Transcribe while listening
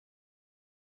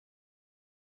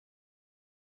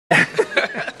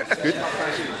Good.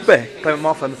 Clement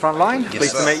Marfo on the front line. Yes,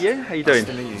 Pleased sir. to meet you. How you doing?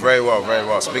 Very well, very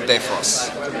well. It's a big day for us.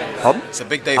 Pardon? It's a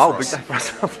big day for us. Big day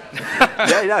for us.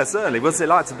 yeah, certainly. What's it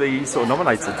like to be sort of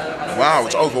nominated? Wow,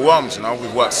 it's overwhelmed, you know.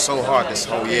 We've worked so hard this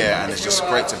whole year and it's just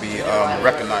great to be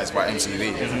recognised by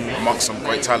MTV amongst some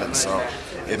great talent. So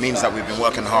it means that we've been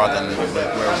working hard and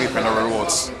we're reaping the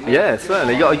rewards. Yeah,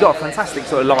 certainly. You got a fantastic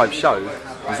sort of live show.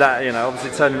 Is that, you know,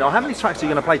 obviously turning on? How many tracks are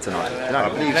you going to play tonight? You know? I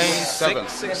believe seven.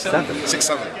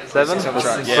 Seven?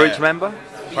 Tracks. For each member?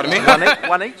 Pardon me?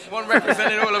 One each? One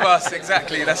representing all of us,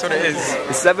 exactly, that's what it is.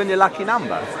 Is 7 your lucky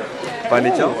number? By any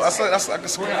chance? That's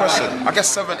a good question. I guess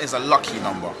 7 is a lucky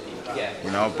number.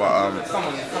 You know, but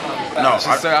no,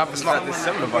 So happens that there's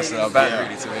 7 of us in our band,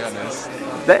 really, to be honest.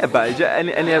 They're bad.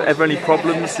 Ever any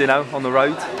problems, you know, on the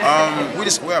road?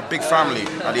 We're a big family.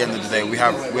 At the end of the day,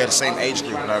 we're the same age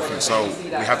group and everything, so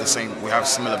we have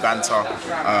similar banter.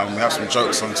 We have some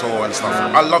jokes on tour and stuff.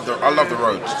 I love the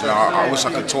road. You know, I wish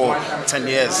I could tour 10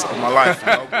 years of my life, you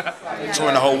know,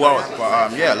 touring the whole world.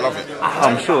 But yeah, I love it.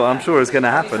 I'm sure it's going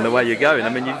to happen the way you're going. I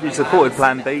mean, you supported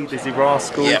Plan B, Dizzy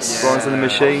Rascal, Bronze and the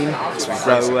Machine.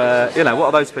 So you know, what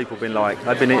have those people been like?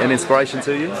 They've been an inspiration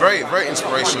to you? Very, very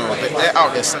inspirational. They're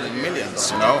out there selling millions,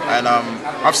 you know, and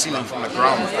I've seen them from the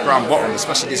ground bottom,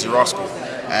 especially Dizzy Rascal.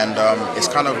 And it's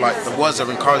kind of like the words of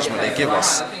encouragement they give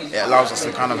us. It allows us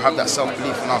to kind of have that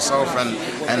self-belief in ourselves and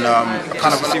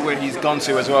kind of see where he's gone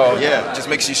to as well. Yeah, it just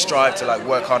makes you strive to like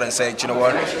work hard and say, do you know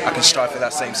what, I can strive for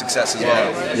that same success as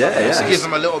well. Yeah. It gives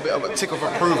them a little bit of a tick of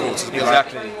approval to be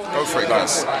like, go for it,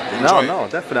 guys. No,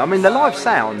 definitely. I mean, the live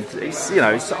sound, it's, you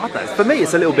know, I don't know, for me,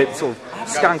 it's a little bit sort of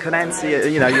Skunk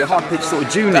Anansie, you know, your high-pitched sort of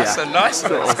junior. That's a nice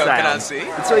sort of Skunk sound.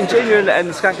 Anansie. Between junior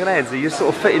and Skunk Anansie, you're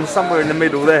sort of fitting somewhere in the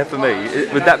middle there for me.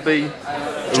 Would that be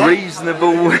a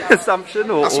reasonable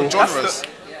assumption? Or, that's what genres.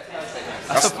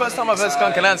 That's the first time I've heard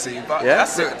Skunk Anansie, but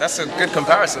that's a good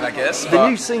comparison, I guess. The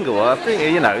new single, I think,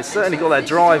 you know, it's certainly got that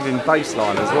driving bass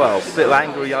line as well. A bit of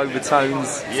angry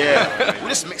overtones. Yeah, we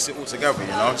just mix it all together, you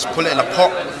know, just put it in a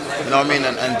pot, you know what I mean,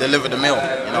 and deliver the meal,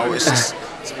 you know, it's just,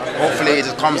 hopefully it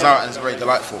just comes out and it's very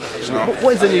delightful, you know.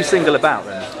 What is the new single about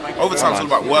then? Overtime's all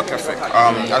about work ethic.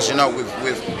 As you know, we've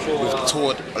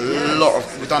toured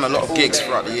we've done a lot of gigs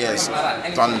throughout the years.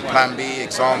 Done Plan B,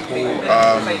 Example,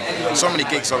 so many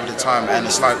gigs over the time, and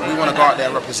it's like we want to go out there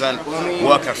and represent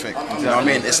work ethic. You know what I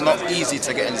mean? It's not easy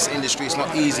to get in this industry. It's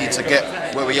not easy to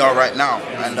get where we are right now,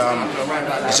 and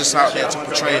it's just out there to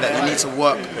portray that you need to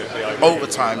work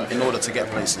overtime in order to get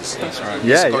places. That's right.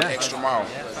 Yeah, go the extra mile.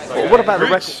 What about the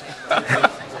record?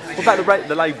 What about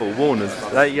the label, Warner's?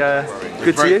 They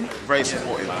good to you? Very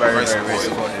supportive, very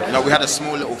supportive. You know, we had a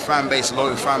small little fan base,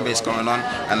 loyal fan base going on,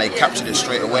 and they captured it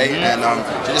straight away. And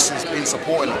they just been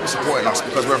supporting us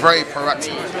because we're very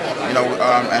proactive, you know,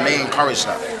 and they encourage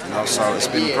that. You know, so it's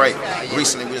been great.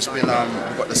 Recently, we've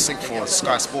got the sync for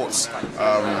Sky Sports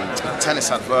tennis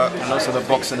advert, and also the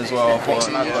boxing as well.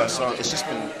 Boxing advert. So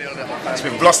it's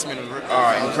been blossoming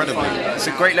incredibly. It's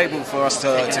a great label for us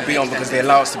to be on because they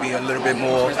allow us to be a little bit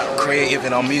more creative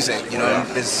in our music. You know,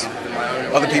 there's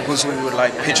other people who would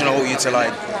like pigeonhole you to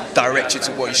like direct you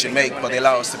to what you should make, but they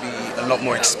allow us to be a lot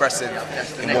more expressive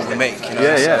in what we make. You know?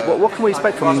 Yeah. What can we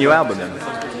expect from the new album then?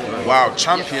 Wow,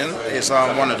 Champion is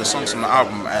one of the songs from the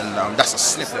album, and that's a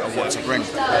snippet of what to bring.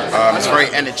 It's very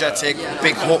energetic,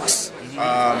 big hooks,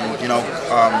 you know,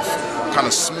 kind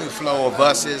of smooth flow of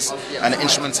verses, and the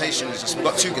instrumentation is just, we've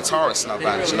got 2 guitarists in our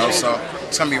band, you know, so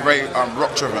it's going to be very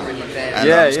rock driven. And,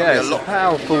 it's a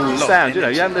powerful sound, you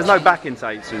know, there's no backing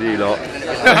tapes with you lot.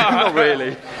 Not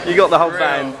really. You got the whole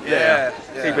band,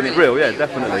 keeping it real,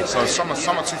 definitely. So summer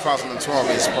 2012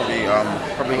 is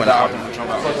probably when the album will come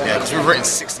out. Yeah, because we've written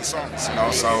 60 songs, you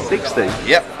know, so 60.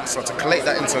 Yep. So to collate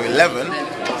that into 11,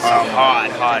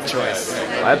 hard choice.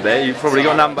 I bet you've probably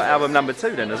got album number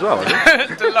 2 then as well.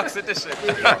 Deluxe edition.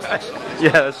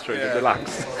 Yeah, that's true. The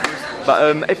deluxe.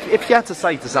 But if you had to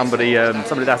say to somebody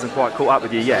that hasn't quite caught up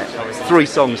with you yet, 3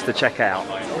 songs to check out,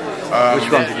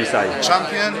 which ones would you say?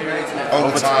 Champion,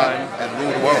 Overtime, and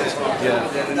Rule the World.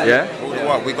 Yeah. Rule the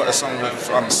World. We got a song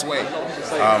with Sway,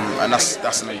 and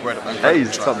that's an incredible track.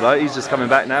 He's just coming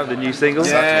back now with a new single.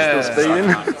 Still speeding.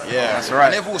 Yeah, that's right.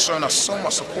 And they've all shown us so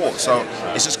much support, so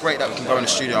it's just great that we can go in the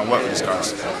studio and work with these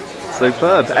guys.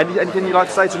 Superb. Anything you'd like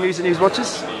to say to Music News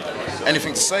watchers?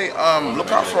 Anything to say?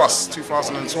 Look out for us,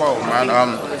 2012, man.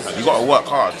 You got to work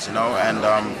hard, you know, and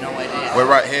we're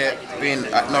right here being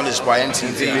acknowledged by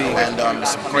MTV, and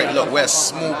it's a great look. We're a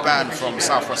small band from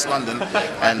Southwest London,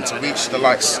 and to reach the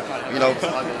likes, you know,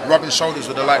 rubbing shoulders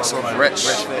with the likes of Wretch,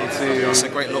 it's a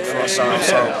great look for us. So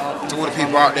to all the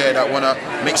people out there that want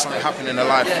to make something happen in their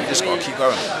life, you just got to keep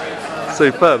going.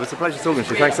 Superb. It's a pleasure talking to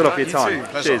you. Thanks a lot for your time.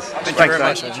 Too. Pleasure. Cheers. Thank you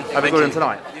Thanks, very much. Have a good one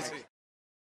tonight.